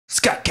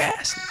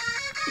Skotcast.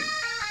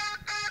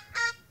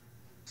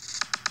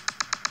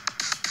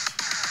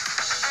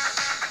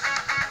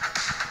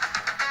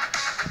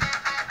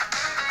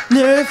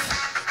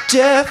 Nerf,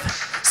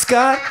 Jeff,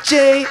 Scott,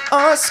 Jay,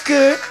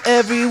 Oscar,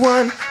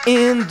 everyone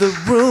in the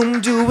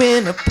room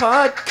doing a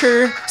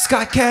podcast.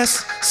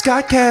 Skotcast,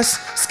 Skotcast,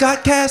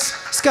 Skotcast,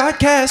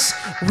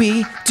 Skotcast.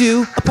 We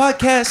do a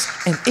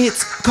podcast and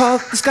it's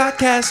called the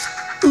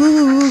Skotcast.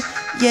 Ooh,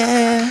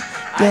 yeah,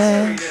 yeah. I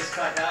say we just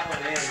cut that one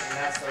in and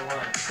that's the one.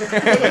 I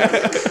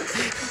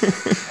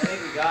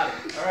think we got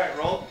it. All right,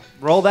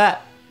 roll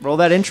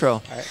that intro.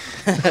 All right.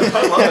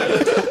 I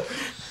love it.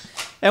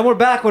 And we're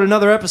back with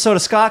another episode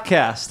of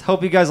Skotcast.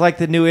 Hope you guys like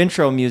the new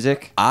intro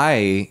music.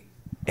 I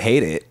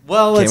hate it.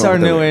 Well, it's our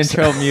new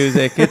intro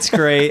music. It's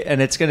great,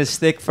 and it's going to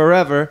stick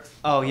forever.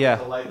 Oh, yeah.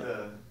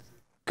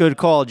 Good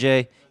call,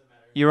 Jay.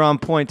 You're on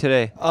point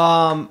today.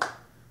 No,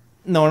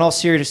 in all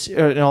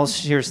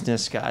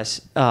seriousness,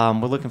 guys,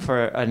 we're looking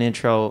for an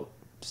intro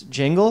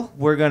jingle.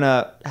 We're going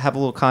to have a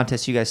little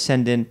contest. You guys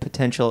send in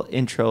potential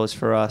intros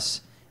for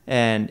us.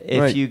 And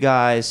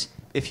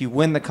if you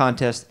win the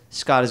contest,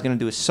 Scott is going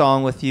to do a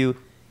song with you.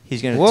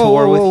 He's going to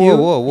tour with you.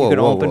 You can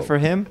open for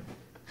him.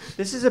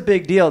 This is a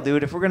big deal,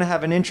 dude. If we're going to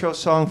have an intro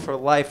song for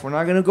life, we're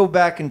not going to go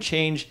back and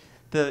change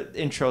the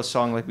intro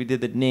song like we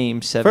did the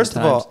name seven times. First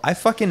of all, I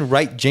fucking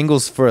write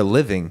jingles for a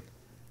living,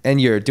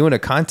 and you're doing a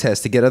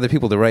contest to get other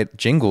people to write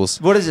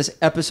jingles. What is this,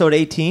 episode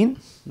 18?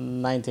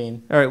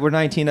 19. All right, we're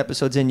 19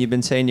 episodes in. You've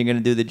been saying you're going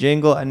to do the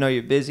jingle. I know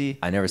you're busy.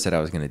 I never said I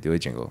was going to do a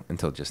jingle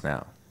until just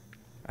now.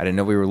 I didn't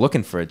know we were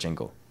looking for a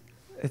jingle.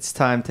 It's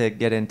time to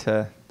get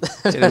into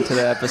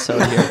the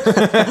episode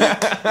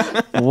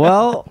here.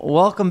 Well,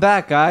 welcome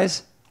back,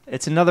 guys.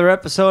 It's another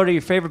episode of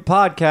your favorite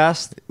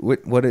podcast.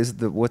 What's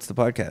the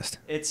podcast?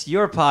 It's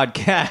your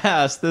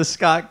podcast, the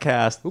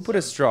Skotcast. Who put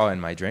a straw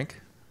in my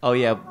drink? Oh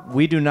yeah,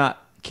 we do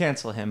not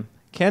cancel him.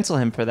 Cancel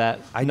him for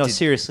that.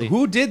 Seriously.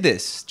 Who did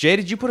this? Jay,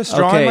 did you put a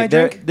straw in my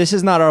drink? This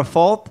is not our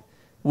fault.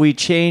 We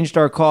changed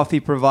our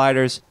coffee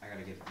providers. I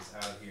gotta get this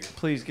out of here.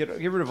 Please get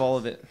rid of all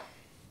of it.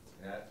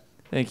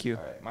 Thank you.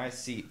 All right, my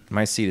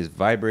seat is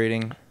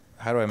vibrating.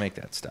 How do I make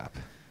that stop?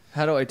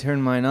 How do I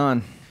turn mine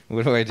on?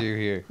 What do I do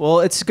here? Well,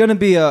 it's going to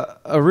be a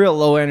real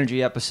low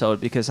energy episode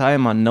because I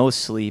am on no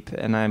sleep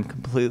and I'm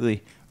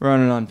completely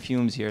running on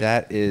fumes here.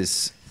 That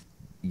is,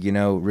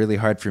 really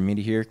hard for me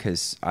to hear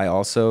because I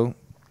also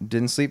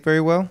didn't sleep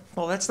very well.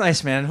 Well, that's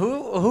nice, man.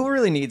 Who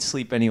really needs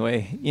sleep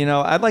anyway?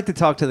 I'd like to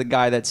talk to the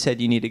guy that said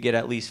you need to get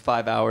at least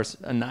 5 hours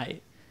a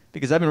night.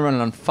 Because I've been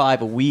running on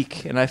 5 a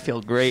week, and I feel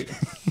great.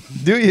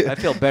 Do you? I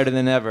feel better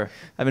than ever.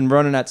 I've been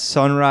running at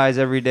sunrise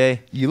every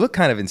day. You look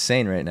kind of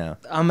insane right now.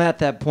 I'm at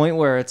that point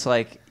where it's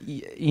like,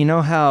 you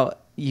know how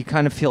you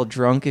kind of feel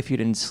drunk if you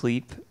didn't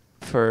sleep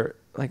for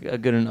like a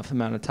good enough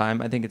amount of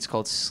time? I think it's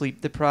called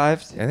sleep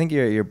deprived. I think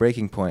you're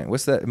breaking point.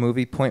 What's that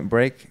movie, Point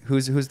Break?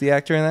 Who's the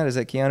actor in that? Is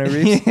that Keanu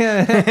Reeves?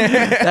 Yeah,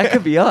 that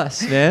could be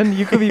us, man.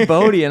 You could be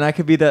Bodhi, and I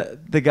could be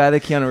the guy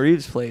that Keanu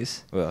Reeves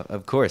plays. Well,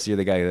 of course, you're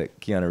the guy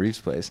that Keanu Reeves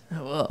plays.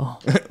 Whoa.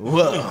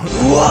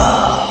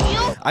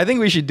 Whoa. I think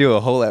we should do a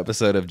whole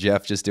episode of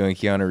Jeff just doing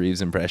Keanu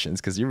Reeves impressions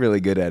because you're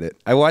really good at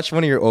it. I watched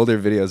one of your older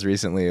videos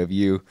recently of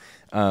you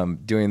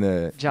doing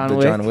the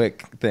John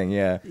Wick thing.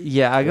 Yeah,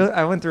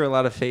 I went through a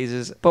lot of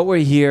phases, but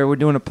we're here. We're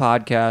doing a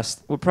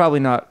podcast. We're probably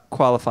not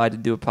qualified to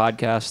do a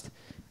podcast,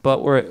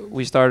 but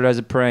we started as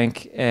a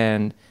prank,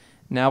 and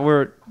now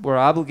we're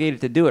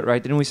obligated to do it,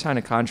 right? Didn't we sign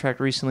a contract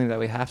recently that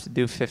we have to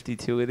do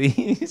 52 of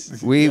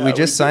these? We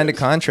just signed a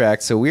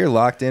contract, so we're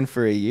locked in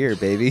for a year,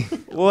 baby.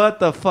 What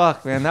the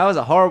fuck, man? That was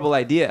a horrible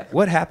idea.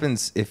 What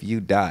happens if you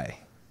die?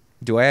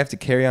 Do I have to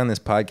carry on this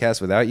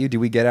podcast without you? Do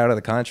we get out of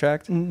the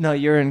contract? No,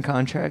 you're in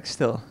contract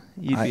still.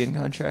 You'd be in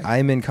contract.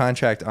 I'm in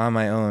contract on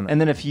my own.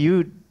 And then if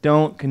you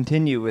don't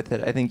continue with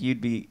it, I think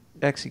you'd be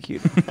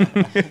executed.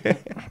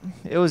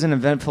 It was an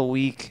eventful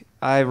week.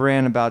 I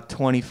ran about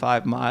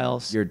 25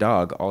 miles. Your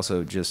dog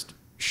also just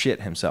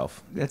shit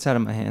himself. That's out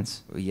of my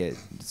hands. Yeah,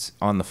 it's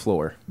on the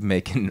floor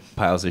making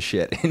piles of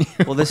shit.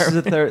 Well, this is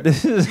the third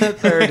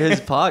his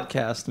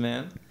podcast,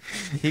 man.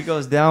 He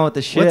goes down with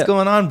the shit. What's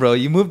going on, bro?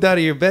 You moved out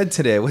of your bed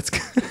today. It's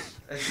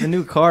the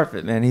new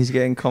carpet, man. He's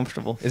getting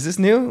comfortable. Is this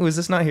new? Was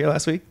this not here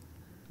last week?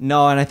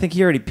 No, and I think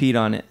he already peed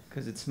on it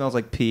because it smells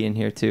like pee in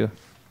here too.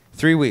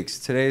 3 weeks.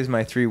 Today is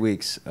my 3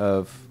 weeks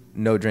of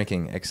no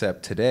drinking,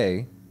 except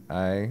today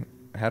I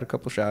had a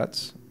couple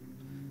shots,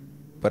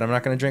 but I'm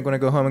not going to drink when I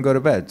go home and go to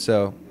bed.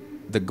 So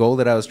the goal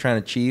that I was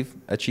trying to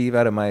achieve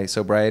out of my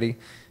sobriety,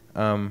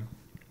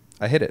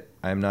 I hit it.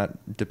 I'm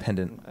not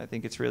dependent. I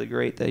think it's really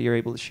great that you're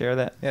able to share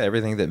that. Yeah,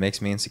 everything that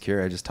makes me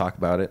insecure, I just talk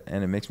about it,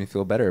 and it makes me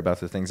feel better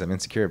about the things I'm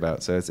insecure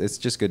about. So it's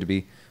just good to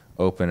be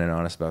open and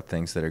honest about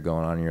things that are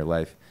going on in your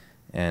life.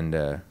 And,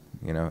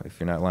 if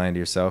you're not lying to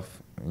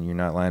yourself and you're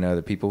not lying to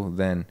other people,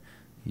 then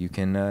you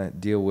can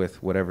deal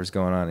with whatever's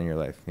going on in your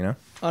life,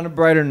 On a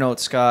brighter note,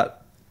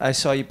 Scott, I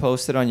saw you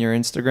posted on your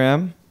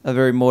Instagram a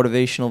very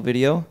motivational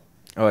video.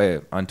 Oh, yeah,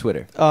 on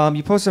Twitter.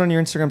 You posted on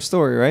your Instagram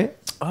story, right?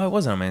 Oh, it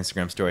wasn't on my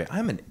Instagram story.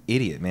 I'm an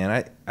idiot,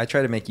 man. I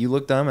try to make you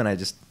look dumb, and I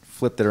just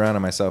flipped it around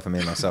on myself and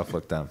made myself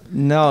look dumb.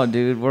 No,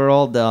 dude, we're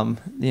all dumb.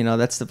 You know,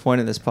 that's the point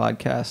of this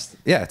podcast.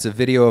 Yeah, it's a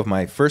video of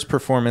my first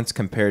performance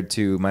compared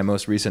to my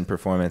most recent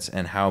performance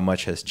and how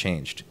much has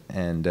changed.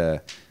 And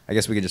I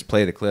guess we could just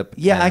play the clip.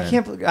 Yeah,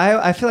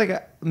 I feel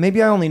like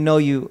maybe I only know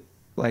you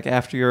like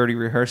after you already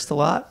rehearsed a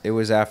lot. It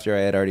was after I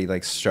had already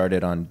like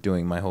started on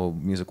doing my whole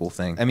musical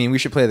thing. I mean, we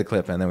should play the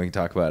clip and then we can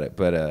talk about it.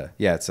 But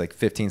yeah, it's like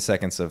 15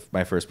 seconds of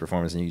my first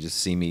performance and you just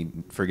see me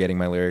forgetting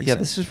my lyrics. Yeah,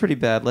 this was pretty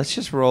bad. Let's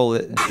just roll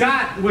it.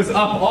 Scott was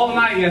up all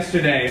night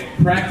yesterday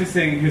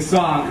practicing his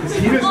song because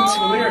he doesn't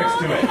know the lyrics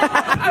to it.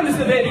 I'm just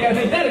a baby. I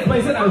think that is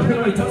place it. I was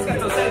going to Scott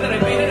so sad that I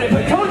beat it.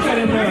 I told you I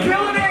didn't know it.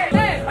 Killing it.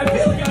 I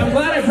feel like I'm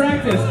glad I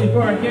practiced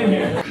before I came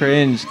here.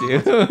 Cringe,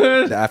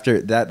 dude. After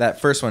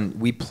that first one,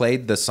 we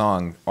played the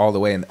song all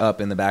the way and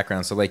up in the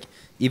background. So like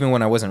even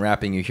when I wasn't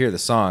rapping, you hear the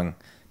song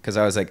because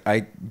I was like,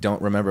 I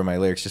don't remember my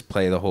lyrics. Just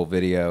play the whole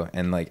video,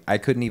 and like I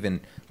couldn't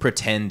even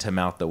pretend to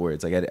mouth the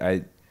words. Like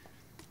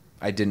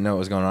I didn't know what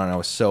was going on. I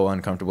was so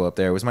uncomfortable up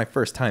there. It was my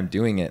first time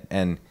doing it,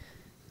 and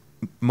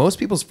most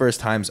people's first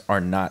times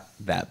are not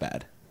that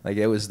bad. Like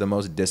it was the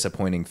most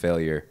disappointing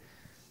failure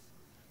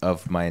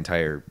of my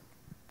entire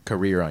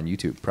career on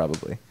YouTube,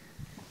 probably.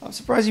 I'm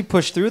surprised you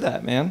pushed through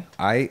that, man.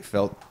 I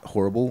felt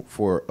horrible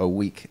for a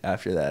week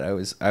after that.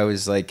 I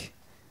was like,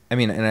 I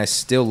mean, and I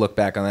still look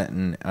back on that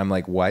and I'm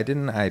like, why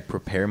didn't I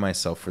prepare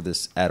myself for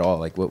this at all?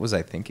 Like, what was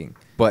I thinking?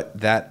 But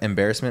that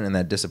embarrassment and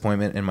that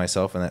disappointment in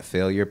myself and that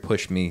failure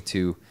pushed me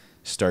to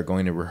start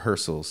going to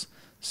rehearsals,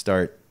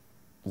 start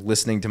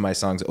listening to my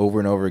songs over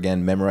and over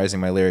again, memorizing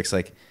my lyrics.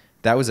 Like,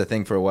 that was a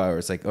thing for a while where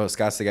it's like, oh,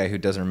 Scott's the guy who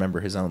doesn't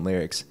remember his own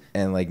lyrics.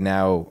 And like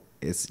now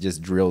it's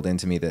just drilled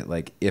into me that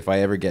like if I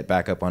ever get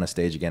back up on a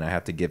stage again, I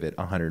have to give it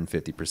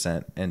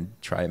 150% and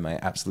try my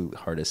absolute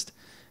hardest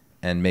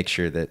and make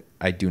sure that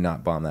I do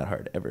not bomb that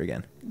hard ever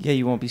again. Yeah,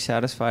 you won't be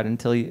satisfied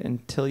until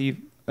you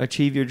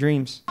achieve your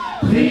dreams.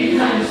 Please,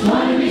 I just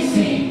want to be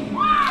seen.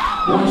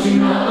 Won't you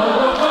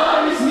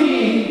know it's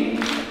me?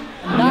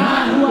 I'm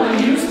not who I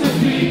used to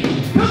be.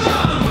 Come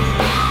on!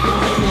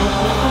 Won't you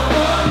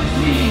know it's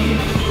me?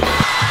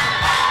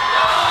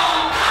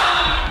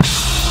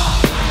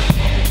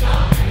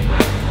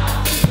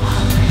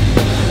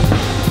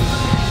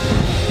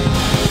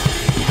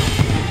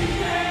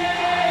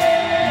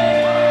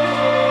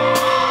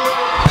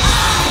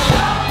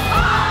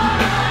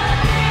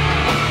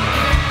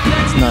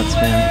 It's nuts,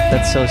 man.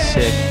 That's so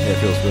sick. It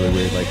feels really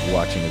weird like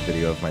watching a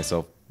video of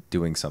myself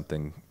doing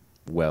something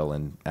well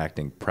and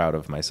acting proud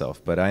of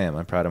myself. But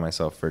I'm proud of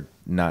myself for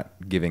not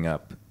giving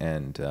up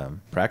and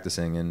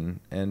practicing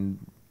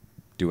and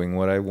doing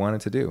what I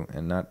wanted to do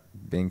and not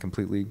being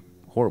completely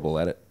horrible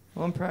at it.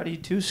 Well, I'm proud of you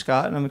too,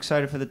 Scott, and I'm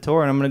excited for the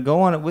tour, and I'm going to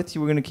go on it with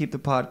you. We're going to keep the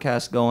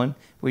podcast going.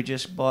 We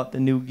just bought the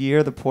new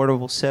gear, the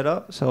portable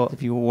setup, so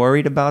if you were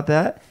worried about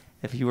that,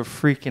 if you were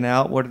freaking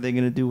out, what are they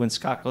going to do when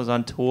Scott goes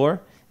on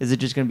tour? Is it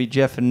just going to be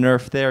Jeff and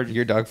Nerf there?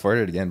 Your dog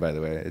farted again, by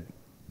the way.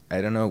 I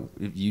don't know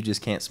if you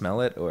just can't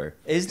smell it or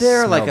is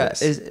there smell like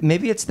this.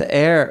 maybe it's the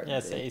air. Yeah,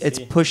 it's AC. It's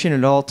pushing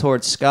it all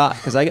towards Scott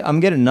because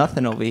I'm getting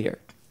nothing over here.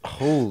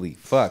 Holy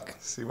fuck.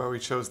 See why we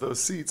chose those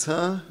seats,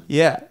 huh?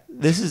 Yeah,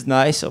 this is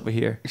nice over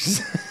here.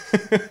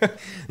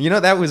 You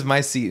know, that was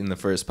my seat in the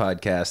first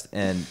podcast,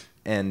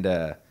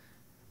 and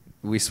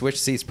we switched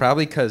seats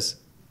probably because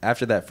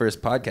after that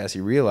first podcast,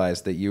 you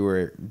realized that you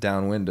were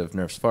downwind of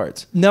Nerf's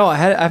farts. No, I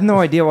have no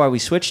idea why we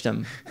switched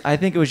them. I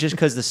think it was just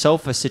because the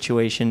sofa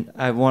situation.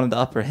 I wanted the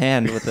upper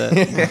hand with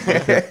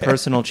the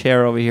personal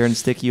chair over here and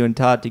stick you and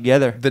Todd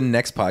together. The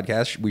next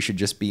podcast, we should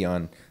just be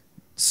on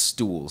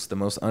stools, the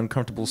most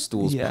uncomfortable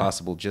stools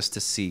possible, just to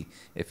see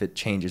if it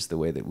changes the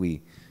way that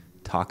we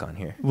talk on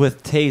here.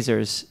 With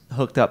tasers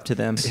hooked up to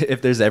them.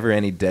 If there's ever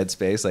any dead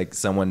space, like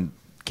someone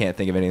can't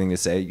think of anything to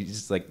say, you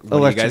just like,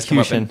 when you guys come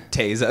up and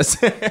tase us.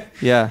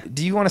 Yeah.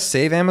 Do you want to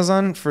save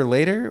Amazon for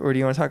later, or do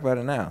you want to talk about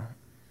it now?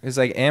 It's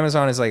like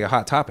Amazon is like a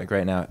hot topic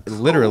right now.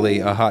 Literally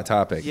a hot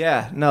topic.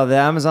 Yeah. No, the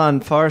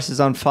Amazon forest is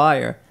on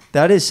fire.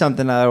 That is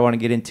something that I want to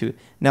get into.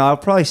 Now, I'll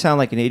probably sound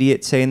like an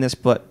idiot saying this,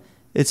 but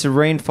it's a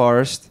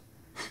rainforest.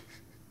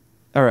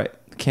 All right.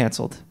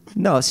 Canceled.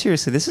 No,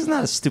 seriously, this is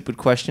not a stupid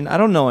question. I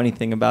don't know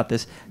anything about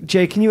this.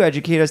 Jay, can you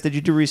educate us? Did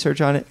you do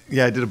research on it?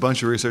 Yeah, I did a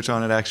bunch of research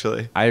on it,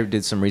 actually. I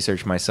did some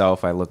research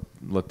myself. I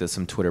looked at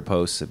some Twitter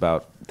posts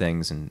about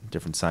things and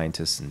different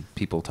scientists and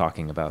people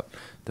talking about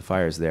the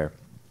fires there.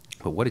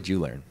 But what did you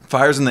learn?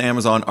 Fires in the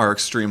Amazon are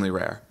extremely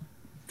rare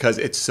because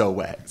it's so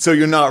wet. So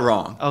you're not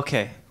wrong.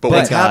 Okay. But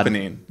what's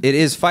happening? It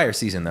is fire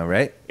season, though,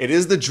 right? It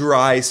is the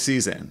dry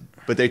season,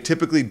 but they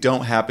typically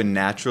don't happen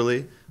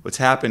naturally. What's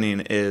happening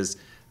is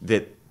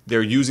that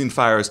they're using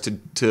fires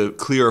to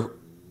clear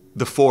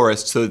the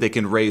forest so that they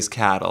can raise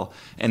cattle.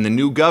 And the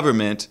new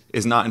government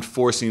is not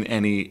enforcing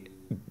any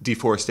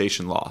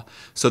deforestation law.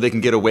 So they can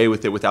get away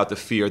with it without the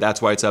fear.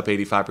 That's why it's up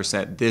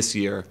 85% this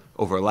year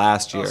over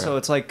last year. Oh, so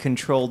it's like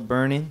controlled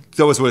burning?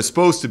 So it's what it's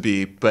supposed to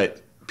be,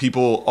 but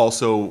people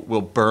also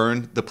will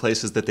burn the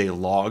places that they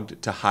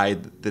logged to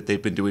hide that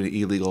they've been doing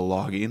illegal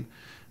logging.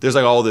 There's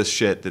like all this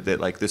shit that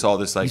like this all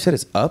this like. You said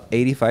it's up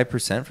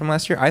 85% from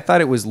last year. I thought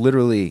it was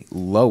literally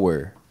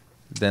lower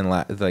than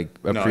like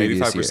a no,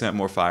 previous 85% year.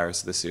 More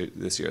fires this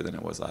year than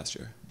it was last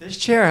year. This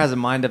chair has a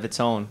mind of its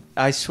own.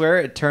 I swear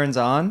it turns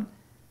on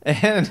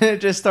and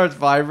it just starts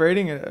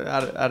vibrating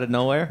out of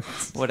nowhere.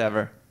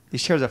 Whatever.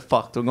 These chairs are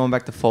fucked. We're going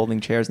back to folding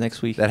chairs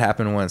next week. That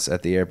happened once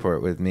at the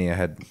airport with me. I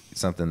had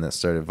something that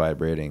started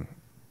vibrating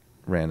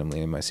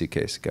randomly in my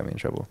suitcase. It got me in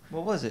trouble.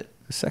 What was it?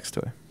 A sex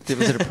toy.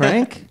 Was it a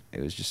prank?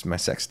 It was just my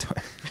sex toy.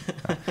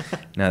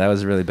 No, that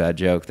was a really bad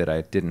joke that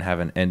I didn't have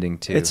an ending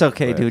to. It's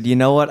okay, but- dude. You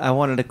know what? I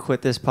wanted to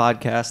quit this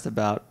podcast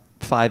about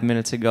 5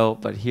 minutes ago,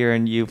 but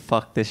hearing you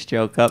fuck this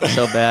joke up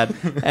so bad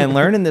and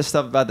learning this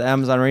stuff about the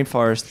Amazon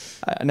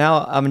rainforest,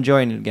 now I'm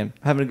enjoying it again.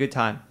 I'm having a good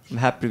time. I'm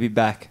happy to be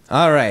back.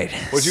 All right.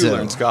 What'd you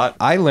learn, Scott?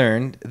 I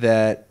learned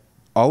that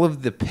all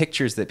of the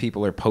pictures that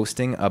people are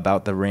posting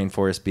about the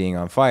rainforest being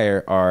on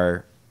fire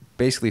are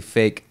basically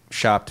fake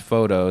shopped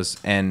photos,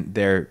 and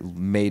they're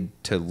made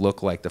to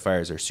look like the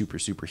fires are super,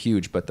 super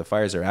huge, but the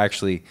fires are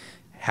actually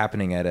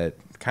happening at a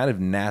kind of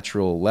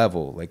natural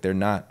level. Like they're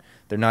not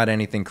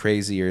anything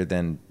crazier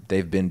than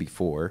they've been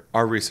before.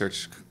 Our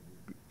research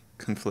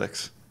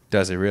conflicts.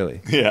 Does it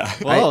really? Yeah.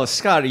 Whoa,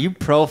 Scott, are you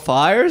pro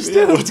fires,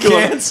 dude? What's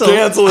going on? Cancel.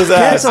 Cancel his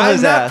ass. Cancel I'm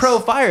his not ass. pro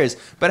fires,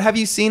 but have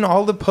you seen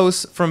all the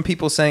posts from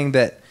people saying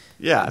that?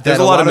 Yeah, that there's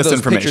a lot of those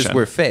misinformation. pictures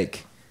were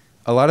fake.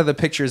 A lot of the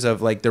pictures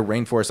of like the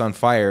rainforest on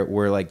fire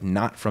were like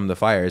not from the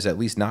fires, at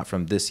least not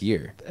from this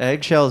year.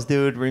 Eggshells,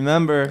 dude.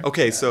 Remember.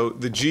 Okay, so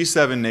the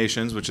G7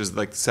 nations, which is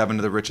like 7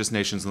 of the richest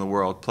nations in the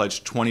world,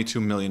 pledged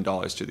 $22 million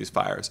to these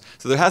fires.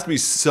 So there has to be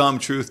some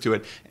truth to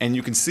it. And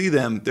you can see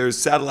them. There's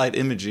satellite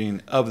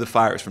imaging of the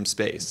fires from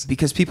space.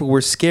 Because people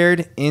were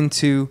scared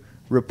into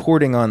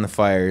reporting on the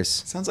fires.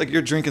 Sounds like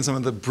you're drinking some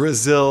of the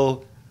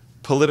Brazil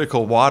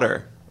political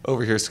water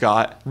over here,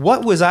 Scott.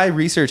 What was I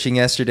researching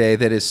yesterday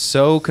that is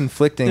so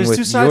conflicting There's with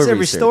two sides your to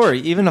every research? story,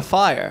 even a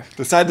fire.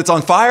 The side that's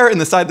on fire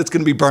and the side that's going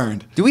to be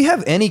burned. Do we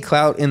have any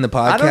clout in the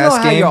podcast I don't know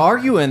how game? you're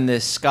arguing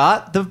this,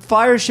 Scott. The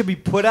fires should be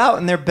put out,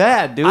 and they're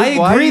bad, dude. I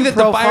Why are agree you that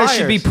the pro fire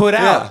should be put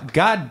out. Yeah.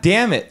 God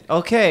damn it.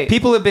 Okay.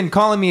 People have been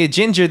calling me a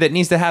ginger that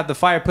needs to have the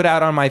fire put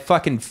out on my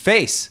fucking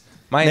face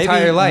my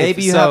entire life.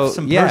 Maybe you So, have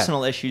some yeah.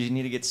 personal issues you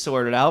need to get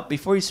sorted out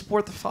before you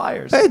support the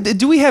fires. Hey,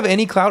 do we have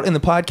any clout in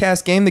the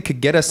podcast game that could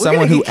get us We're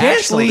someone gonna who get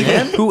canceled, actually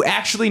man. who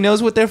actually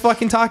knows what they're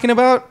fucking talking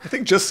about? I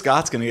think just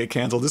Scott's going to get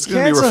canceled. This is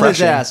going to be Cancel his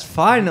refreshing. ass,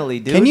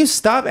 finally, dude. Can you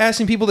stop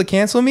asking people to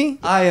cancel me?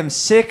 I am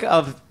sick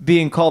of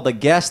being called a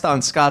guest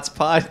on Scott's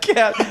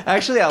podcast.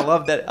 Actually, I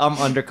love that I'm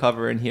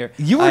undercover in here.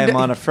 I am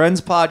on a friend's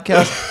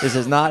podcast. This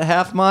is not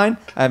half mine.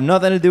 I have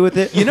nothing to do with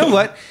it. You know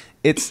what?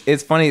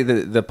 It's funny.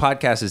 The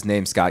podcast is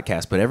named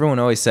Skotcast, but everyone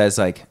always says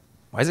like,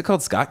 "Why is it called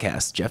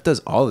Skotcast?" Jeff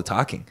does all the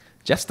talking.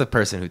 Jeff's the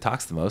person who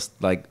talks the most.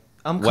 Like,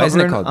 why isn't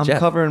it called I'm Jeff?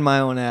 covering my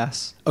own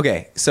ass.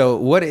 Okay, so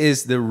what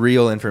is the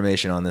real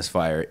information on this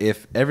fire?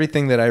 If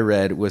everything that I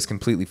read was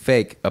completely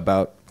fake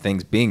about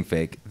things being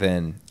fake,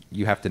 then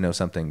you have to know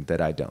something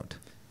that I don't.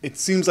 It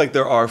seems like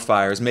there are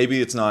fires.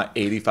 Maybe it's not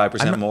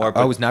 85% more.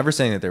 I was never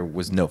saying that there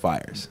was no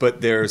fires.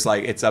 But there's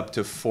like it's up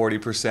to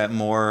 40%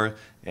 more,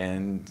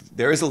 and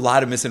there is a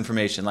lot of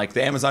misinformation. Like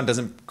the Amazon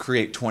doesn't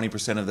create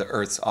 20% of the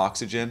Earth's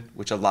oxygen,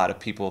 which a lot of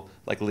people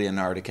like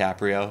Leonardo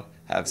DiCaprio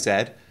have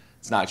said.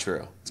 It's not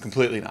true. It's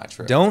completely not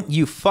true. Don't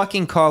you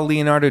fucking call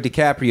Leonardo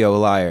DiCaprio a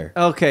liar.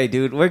 Okay,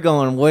 dude, we're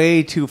going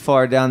way too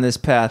far down this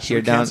path Should here.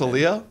 we cancel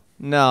Leo?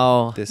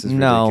 No, This is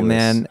no,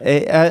 ridiculous.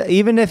 man.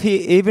 Even if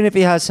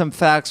he has some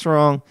facts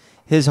wrong,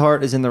 his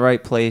heart is in the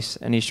right place,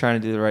 and he's trying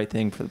to do the right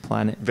thing for the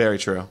planet. Very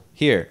true.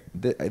 Here,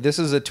 this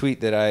is a tweet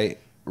that I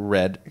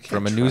read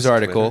from a news trust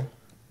article, Twitter.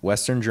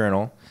 Western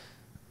Journal.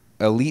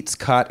 Elites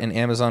caught in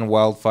Amazon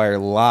wildfire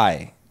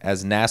lie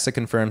as NASA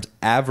confirms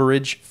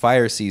average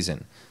fire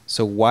season.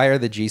 So why are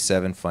the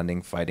G7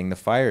 funding fighting the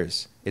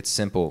fires? It's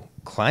simple.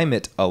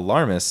 Climate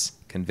alarmists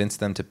convince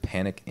them to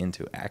panic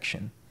into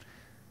action.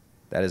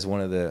 That is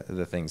one of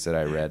the things that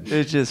I read.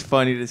 It's just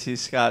funny to see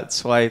Scott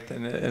swipe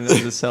and there's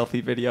a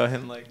selfie video of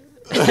him like,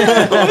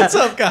 "What's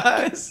up,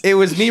 guys?" It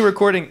was me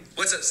recording.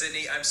 What's up,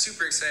 Sydney? I'm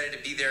super excited to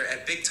be there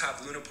at Big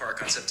Top Luna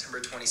Park on September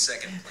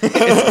 22nd.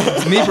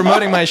 It's me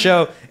promoting my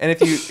show, and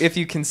if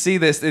you can see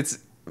this, it's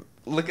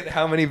look at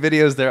how many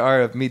videos there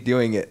are of me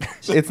doing it.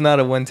 It's not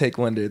a one-take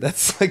wonder.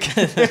 That's like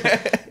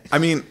I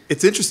mean,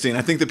 it's interesting.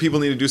 I think that people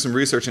need to do some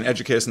research and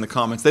educate us in the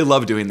comments. They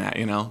love doing that,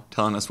 you know,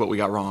 telling us what we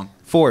got wrong.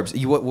 Forbes.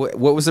 What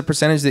was the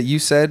percentage that you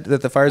said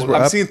that the fires were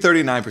I'm up? seeing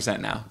 39%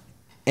 now.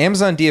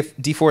 Amazon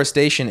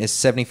deforestation is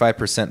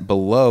 75%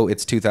 below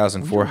its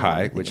 2004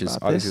 high, which is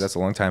about obviously this. that's a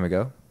long time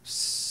ago.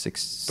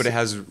 But it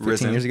has 15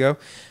 risen. years ago.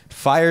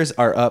 Fires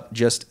are up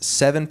just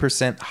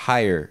 7%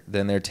 higher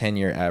than their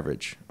 10-year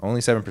average.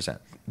 Only 7%.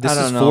 This I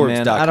don't is know,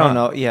 Forbes.com. man. I don't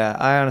know. Yeah,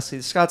 I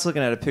honestly, Scott's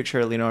looking at a picture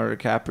of Leonardo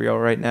DiCaprio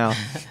right now.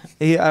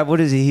 What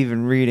is he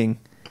even reading?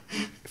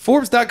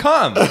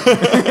 Forbes.com.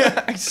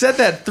 I said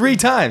that 3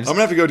 times. I'm going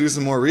to have to go do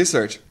some more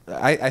research.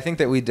 I think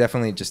that we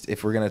definitely just,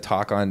 if we're going to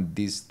talk on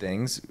these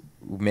things,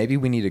 maybe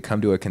we need to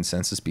come to a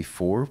consensus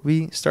before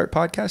we start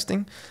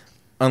podcasting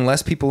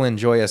unless people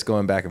enjoy us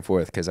going back and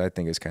forth, because I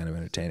think it's kind of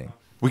entertaining.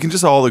 We can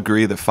just all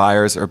agree that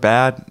fires are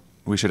bad.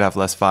 We should have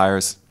less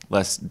fires,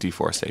 less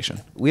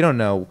deforestation. We don't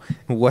know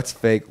what's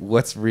fake,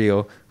 what's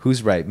real,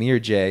 who's right, me or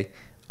Jay.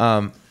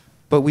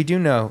 But we do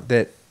know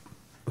that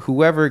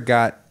whoever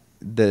got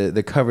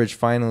the coverage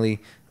finally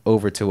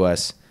over to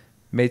us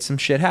made some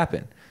shit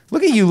happen.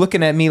 Look at you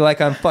looking at me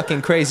like I'm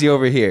fucking crazy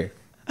over here.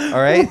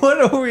 All right?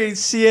 What are we,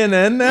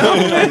 CNN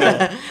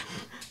now?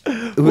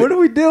 What are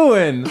we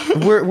doing?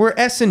 We're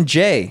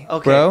S&J,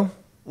 bro.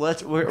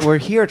 We're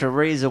here to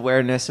raise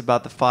awareness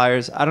about the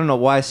fires. I don't know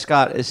why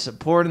Scott is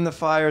supporting the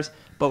fires,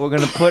 but we're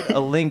gonna put a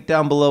link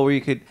down below where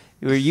you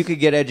could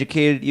get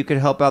educated. You could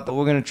help out.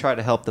 We're gonna try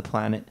to help the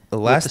planet. The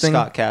last thing,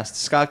 Skotcast.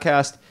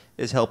 Skotcast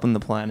is helping the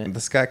planet. The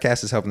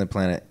Skotcast is helping the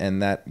planet,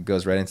 and that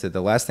goes right into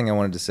the last thing I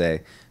wanted to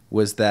say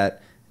was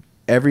that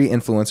every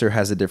influencer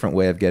has a different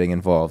way of getting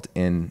involved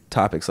in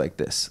topics like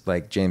this.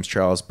 Like James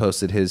Charles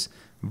posted his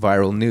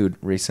viral nude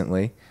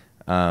recently,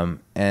 and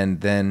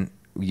then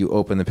you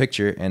open the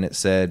picture and it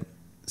said,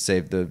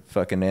 "Save the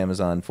fucking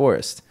Amazon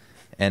forest."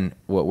 And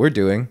what we're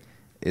doing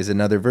is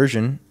another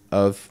version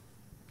of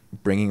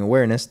bringing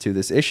awareness to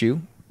this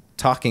issue,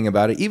 talking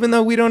about it, even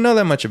though we don't know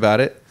that much about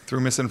it.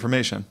 Through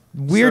misinformation.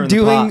 We're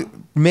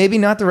doing maybe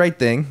not the right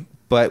thing,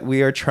 but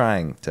we are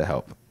trying to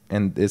help.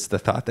 And it's the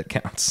thought that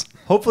counts.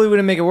 Hopefully we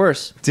didn't make it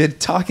worse. Did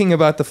talking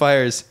about the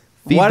fires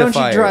feed Why the don't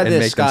fire you try and this,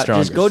 make them Scott?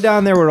 stronger? Just go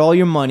down there with all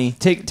your money.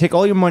 Take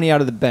all your money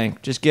out of the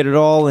bank. Just get it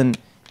all in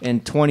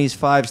 20s,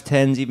 5s,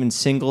 10s, even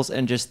singles,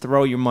 and just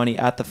throw your money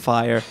at the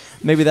fire.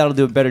 Maybe that'll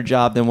do a better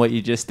job than what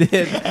you just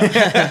did.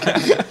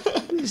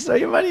 Just throw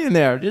your money in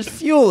there. Just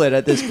fuel it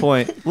at this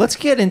point. Let's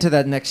get into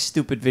that next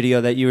stupid video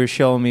that you were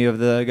showing me of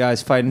the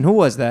guys fighting. Who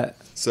was that?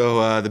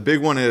 So the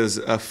big one is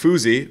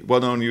Fuzi,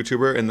 well-known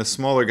YouTuber, and the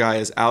smaller guy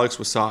is Alex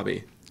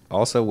Wasabi.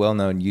 Also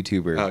well-known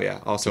YouTuber. Oh, yeah.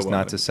 Also just well-known.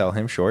 not to sell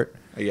him short.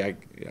 Yeah.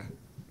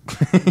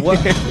 What?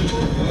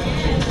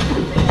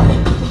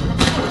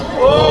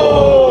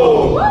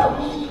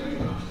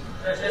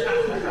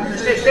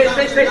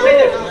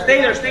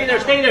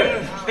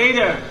 Stay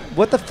there.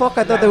 What the fuck?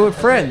 I thought they were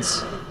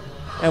friends.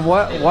 And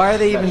why are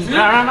they even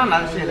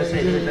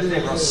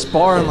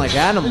sparring like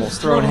animals,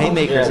 throwing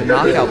haymakers and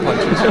knockout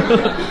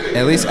punches?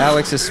 At least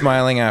Alex is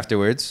smiling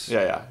afterwards.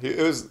 Yeah. It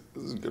was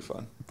good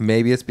fun.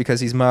 Maybe it's because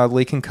he's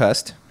mildly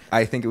concussed.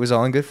 I think it was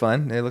all in good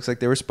fun. It looks like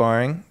they were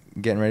sparring,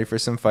 getting ready for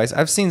some fights.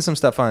 I've seen some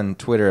stuff on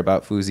Twitter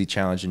about Fuzi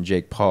challenging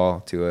Jake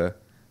Paul to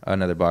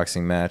another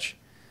boxing match.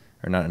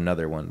 Or not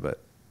another one, but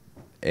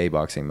a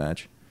boxing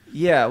match.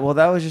 Yeah, well,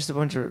 that was just a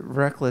bunch of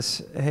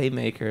reckless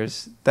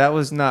haymakers. That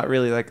was not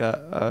really like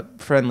a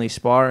friendly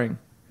sparring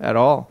at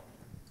all.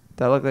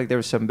 That looked like there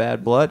was some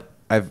bad blood.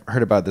 I've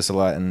heard about this a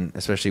lot, and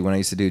especially when I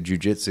used to do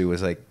jiu-jitsu,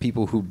 was like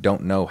people who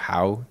don't know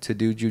how to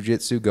do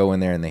jiu-jitsu go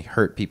in there and they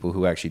hurt people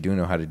who actually do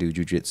know how to do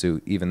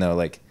jiu-jitsu, even though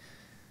like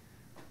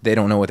they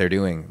don't know what they're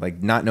doing.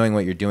 Like not knowing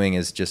what you're doing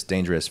is just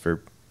dangerous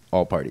for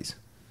all parties.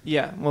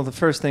 Yeah, well, the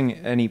first thing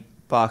any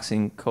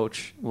boxing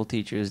coach will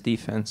teach you is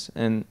defense,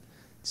 and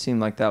it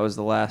seemed like that was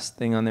the last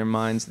thing on their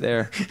minds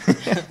there.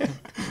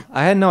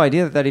 I had no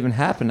idea that even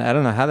happened. I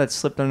don't know how that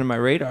slipped under my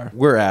radar.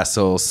 We're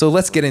assholes, so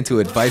let's get into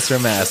advice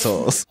from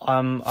assholes.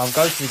 I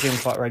go to the gym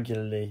quite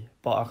regularly,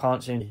 but I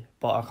can't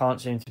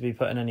seem to be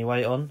putting any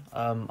weight on.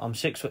 I'm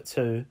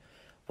 6'2",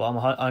 but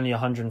I'm only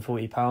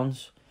 140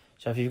 pounds.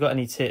 So if you've got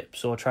any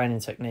tips or training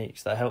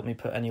techniques that help me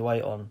put any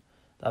weight on,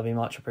 that'd be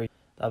much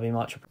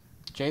appreciated.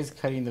 Jay's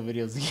cutting the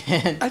videos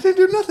again. I didn't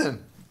do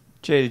nothing.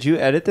 Jay, did you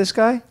edit this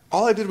guy?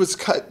 All I did was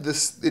cut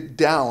it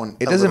down.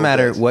 It doesn't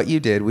matter what you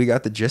did. We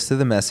got the gist of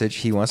the message.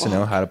 He wants to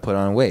know how to put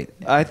on weight.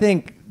 I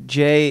think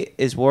Jay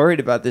is worried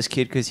about this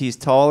kid because he's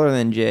taller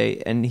than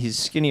Jay, and he's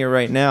skinnier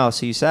right now,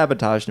 so you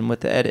sabotaged him with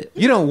the edit.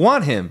 You don't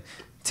want him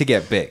to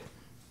get big.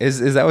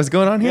 Is that what's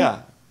going on here?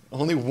 Yeah.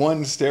 Only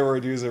one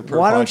steroid user per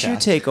Why podcast. don't you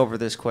take over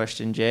this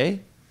question, Jay?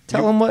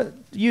 Tell him what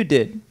you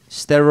did.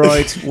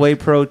 Steroids, whey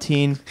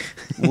protein,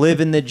 live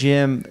in the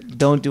gym,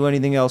 don't do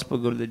anything else but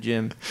go to the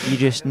gym. You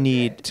just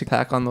need to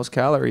pack on those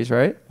calories,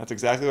 right? That's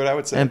exactly what I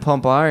would say. And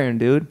pump iron,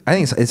 dude. I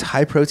think it's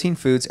high protein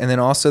foods, and then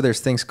also there's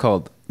things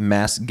called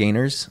mass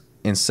gainers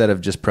instead of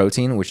just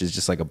protein, which is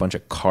just like a bunch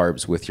of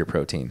carbs with your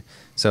protein.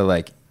 So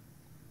like,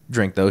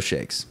 drink those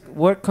shakes.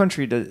 What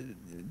country do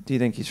you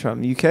think he's from?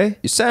 UK?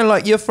 You sound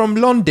like you're from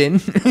London.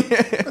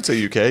 That's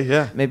a UK,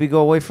 yeah. Maybe go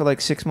away for like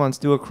 6 months,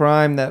 do a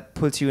crime that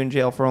puts you in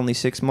jail for only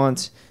 6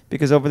 months.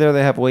 Because over there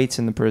they have weights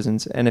in the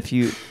prisons, and if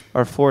you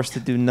are forced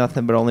to do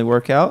nothing but only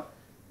work out,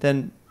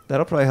 then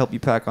that'll probably help you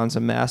pack on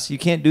some mass. You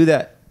can't do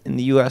that in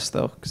the U.S.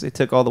 though, because they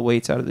took all the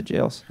weights out of the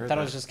jails. I thought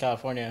it was just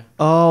California.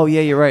 Oh yeah,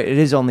 you're right. It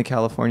is only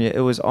California. It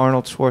was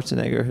Arnold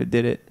Schwarzenegger who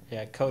did it.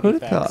 Yeah, Cody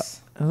Who'd have thought?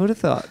 facts. Who'd have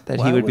thought that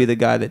Why he would be would- the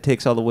guy that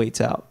takes all the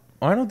weights out?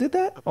 Arnold did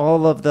that?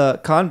 All of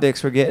the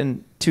convicts were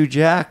getting too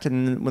jacked,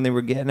 and when they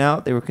were getting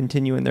out, they were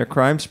continuing their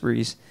crime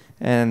sprees,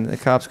 and the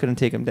cops couldn't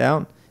take them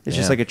down. It's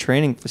just Yeah. like a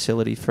training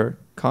facility for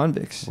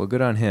convicts. Well,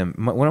 good on him.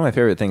 One of my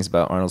favorite things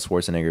about Arnold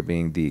Schwarzenegger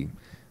being the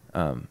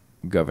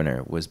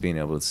governor was being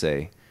able to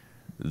say,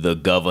 the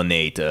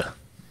governator.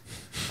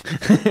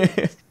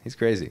 He's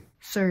crazy.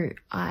 So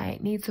I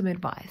need some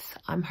advice.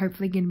 I'm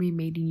hopefully going to be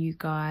meeting you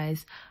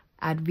guys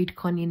at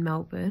VidCon in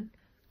Melbourne.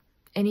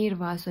 Any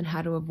advice on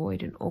how to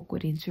avoid an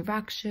awkward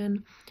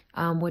interaction?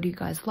 What do you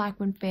guys like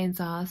when fans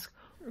ask?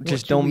 What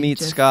Just should don't we meet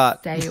just Scott.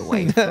 Stay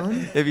away from.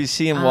 If you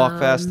see him, walk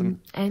past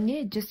him. And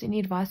yeah, just any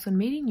advice on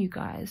meeting you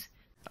guys?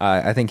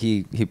 I think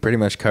he pretty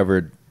much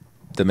covered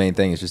the main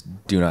thing is just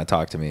do not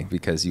talk to me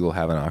because you will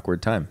have an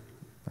awkward time.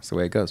 That's the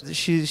way it goes.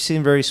 She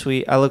seemed very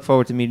sweet. I look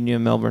forward to meeting you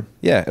in Melbourne.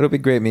 Yeah, it'll be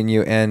great meeting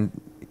you.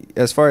 And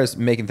as far as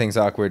making things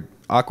awkward,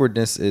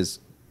 awkwardness is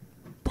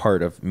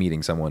part of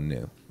meeting someone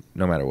new,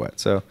 no matter what.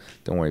 So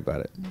don't worry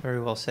about it.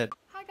 Very well said.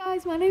 Hi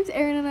guys, my name's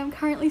Erin and I'm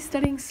currently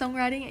studying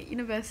songwriting at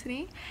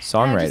university.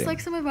 Songwriting? And I'd just like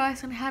some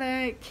advice on how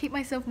to keep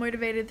myself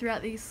motivated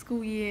throughout the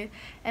school year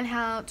and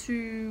how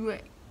to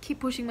keep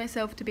pushing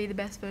myself to be the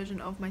best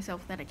version of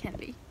myself that I can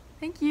be.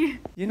 Thank you.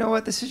 You know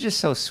what? This is just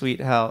so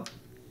sweet how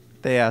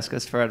they ask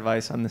us for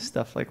advice on this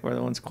stuff like we're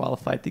the ones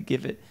qualified to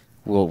give it.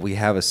 Well, we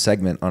have a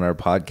segment on our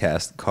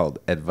podcast called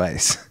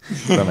Advice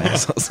from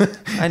Assholes.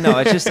 I know.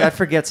 It's just, I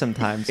forget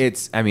sometimes.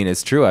 It's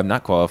true. I'm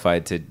not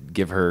qualified to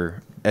give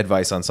her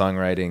advice on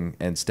songwriting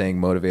and staying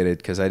motivated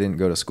because I didn't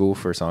go to school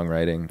for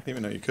songwriting. I didn't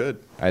even know you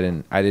could. I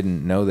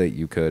didn't know that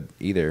you could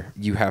either.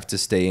 You have to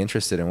stay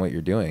interested in what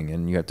you're doing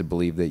and you have to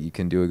believe that you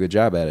can do a good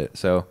job at it.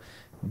 So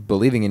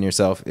believing in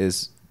yourself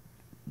is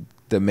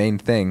the main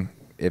thing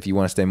if you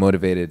want to stay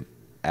motivated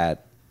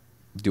at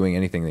doing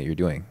anything that you're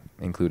doing,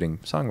 including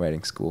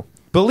songwriting school.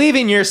 Believe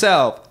in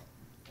yourself.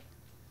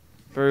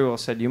 Very well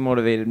said. You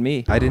motivated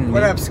me. I didn't.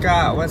 What up,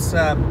 Scott? What's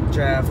up,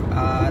 Jeff?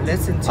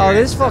 Listen to Oh,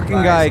 this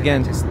fucking guy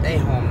again. Just stay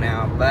home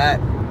now. But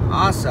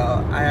also,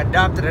 I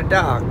adopted a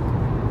dog.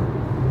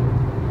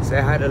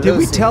 Say hi to Lucy. Did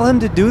we tell him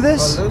to do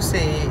this? Well, Lucy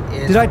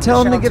is. Did I from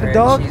tell the him to get a shelter,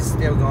 dog? and she's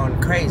still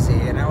going crazy,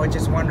 and I was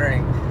just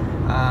wondering,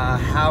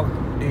 how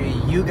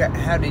did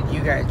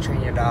you guys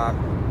train your dog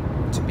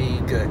to be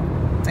good?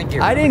 Thank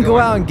you. I didn't go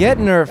out and get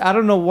Nerf. I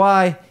don't know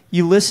why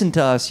you listen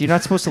to us. You're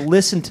not supposed to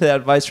listen to that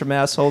advice from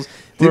assholes.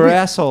 We're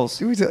assholes.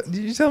 Did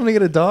you tell him to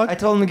get a dog? I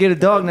told him to get a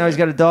dog. Now he's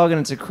got a dog, and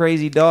it's a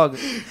crazy dog.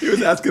 He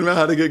was asking about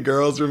how to get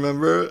girls,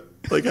 remember?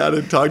 Like how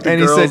to talk to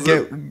and girls.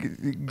 And he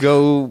said,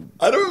 go.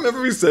 I don't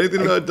remember if he said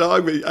anything about a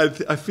dog,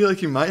 but I feel like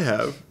he might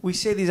have. We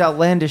say these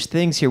outlandish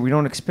things here. We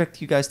don't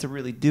expect you guys to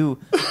really do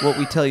what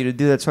we tell you to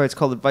do. That's why it's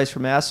called advice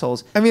from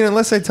assholes. I mean,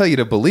 unless I tell you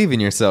to believe in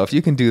yourself,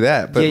 you can do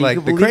that. But yeah, like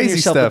you can the believe in crazy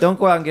yourself, stuff. But don't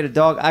go out and get a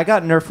dog. I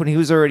got Nerf when he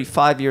was already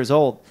 5 years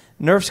old.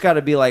 Nerf's got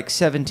to be like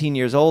 17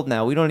 years old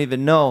now. We don't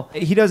even know.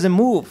 He doesn't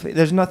move.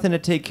 There's nothing to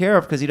take care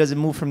of because he doesn't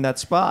move from that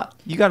spot.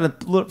 You got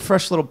a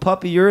fresh little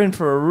puppy. You're in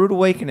for a rude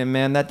awakening,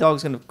 man. That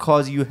dog's going to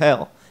cause you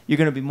hell. You're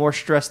going to be more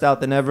stressed out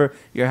than ever.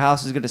 Your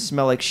house is going to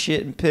smell like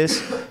shit and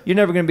piss. You're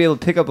never going to be able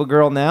to pick up a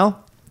girl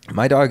now.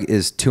 My dog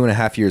is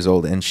 2.5 years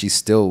old, and she's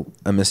still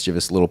a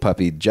mischievous little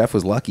puppy. Jeff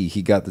was lucky.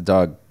 He got the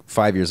dog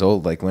 5 years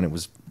old, like when it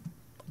was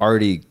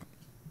already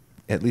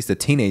at least a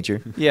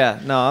teenager. Yeah,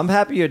 no, I'm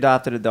happy you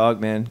adopted a dog,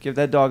 man. Give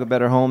that dog a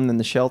better home than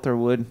the shelter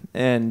would.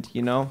 And,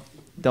 you know,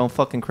 don't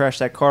fucking crash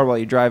that car while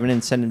you're driving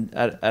in sending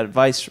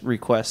advice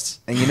requests.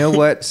 And you know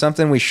what?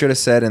 Something we should have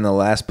said in the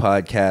last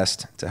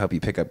podcast to help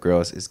you pick up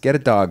girls is get a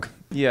dog.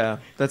 Yeah,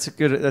 that's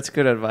good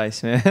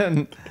advice,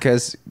 man.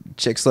 Because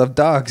chicks love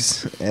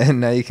dogs. And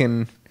now you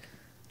can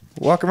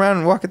walk around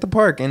and walk at the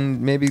park, and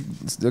maybe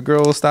the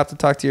girl will stop to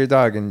talk to your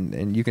dog,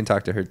 and you can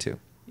talk to her too.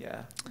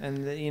 Yeah,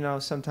 and you know,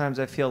 sometimes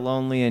I feel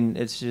lonely, and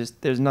it's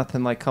just there's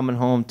nothing like coming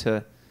home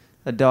to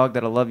a dog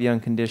that'll love you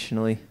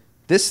unconditionally.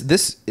 This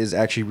is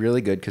actually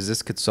really good because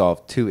this could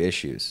solve two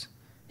issues.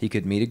 He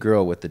could meet a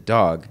girl with the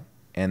dog,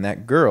 and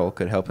that girl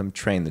could help him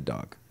train the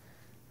dog.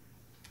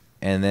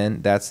 And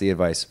then that's the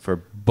advice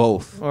for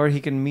both. Or he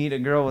can meet a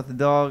girl with a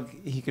dog.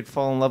 He could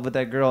fall in love with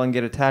that girl and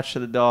get attached to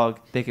the dog.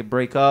 They could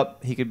break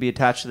up. He could be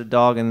attached to the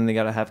dog, and then they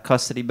got to have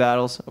custody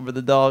battles over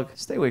the dog.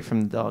 Stay away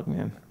from the dog,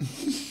 man.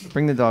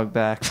 Bring the dog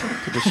back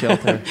to the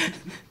shelter.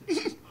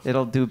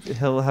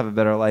 He'll have a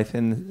better life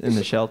in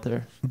the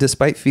shelter.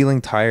 Despite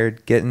feeling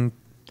tired, getting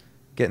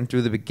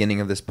through the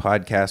beginning of this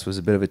podcast was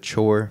a bit of a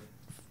chore.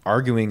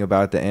 Arguing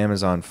about the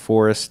Amazon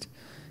forest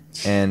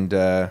and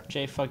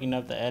Jay fucking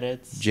up the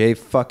edits.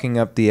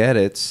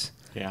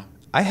 Yeah.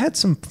 I had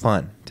some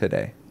fun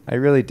today. I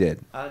really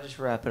did. I'll just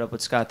wrap it up with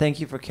Scott. Thank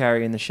you for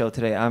carrying the show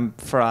today. I'm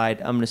fried.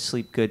 I'm going to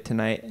sleep good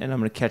tonight, and I'm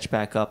going to catch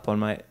back up on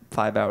my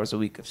 5 hours a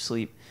week of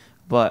sleep.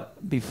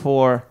 But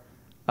before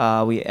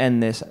we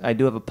end this, I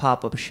do have a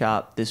pop-up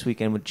shop this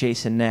weekend with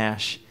Jason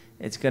Nash.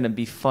 It's going to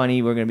be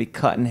funny. We're going to be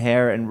cutting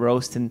hair and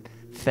roasting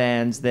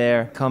fans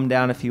there. Come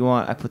down if you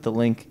want. I put the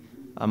link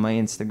on my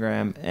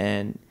Instagram,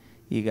 and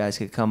you guys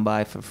could come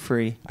by for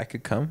free. I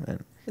could come.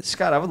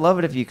 Scott, I would love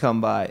it if you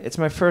come by. It's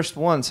my first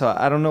one, so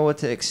I don't know what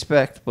to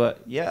expect.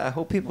 But, yeah, I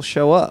hope people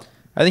show up.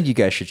 I think you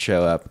guys should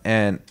show up.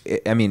 And,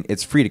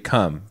 it's free to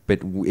come. But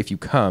if you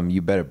come,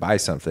 you better buy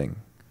something.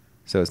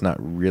 So it's not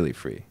really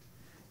free.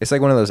 It's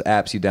like one of those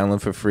apps you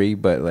download for free,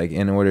 but, like,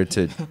 in order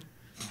to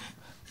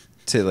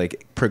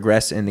like,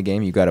 progress in the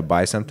game, you got to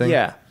buy something.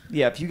 Yeah.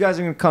 Yeah, if you guys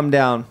are going to come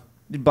down,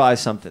 buy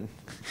something.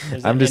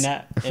 There's I'm an just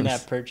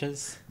in-app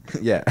purchase.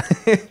 Yeah,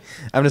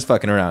 I'm just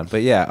fucking around.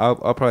 But yeah,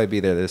 I'll probably be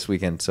there this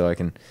weekend, so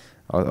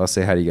I'll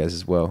say hi to you guys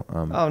as well.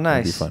 Oh,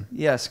 nice. It'll be fun.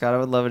 Yeah, Scott, I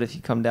would love it if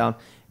you come down.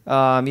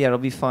 Yeah, it'll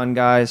be fun,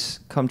 guys.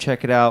 Come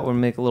check it out. We're going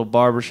to make a little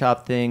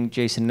barbershop thing.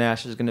 Jason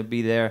Nash is going to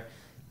be there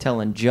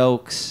telling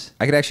jokes.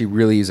 I could actually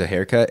really use a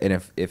haircut,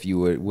 and if you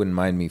wouldn't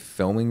mind me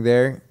filming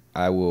there,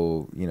 I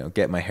will,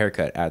 get my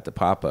haircut at the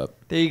pop-up.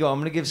 There you go. I'm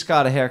going to give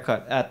Scott a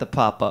haircut at the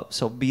pop-up.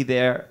 So be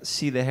there,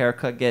 see the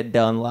haircut get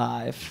done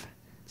live.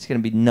 It's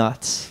going to be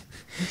nuts.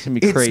 It's going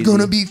to be crazy. It's going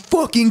to be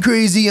fucking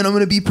crazy, and I'm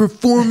going to be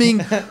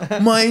performing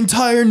my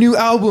entire new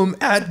album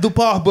at the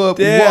pop-up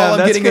while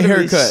I'm getting a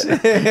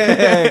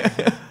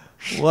haircut.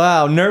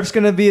 Wow, Nerf's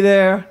going to be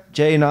there.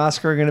 Jay and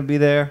Oscar are going to be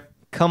there.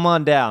 Come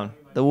on down.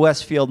 The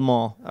Westfield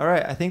Mall. All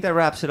right, I think that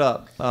wraps it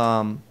up.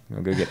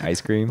 We'll go get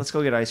ice cream. Let's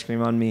go get ice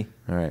cream on me.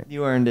 All right.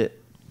 You earned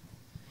it.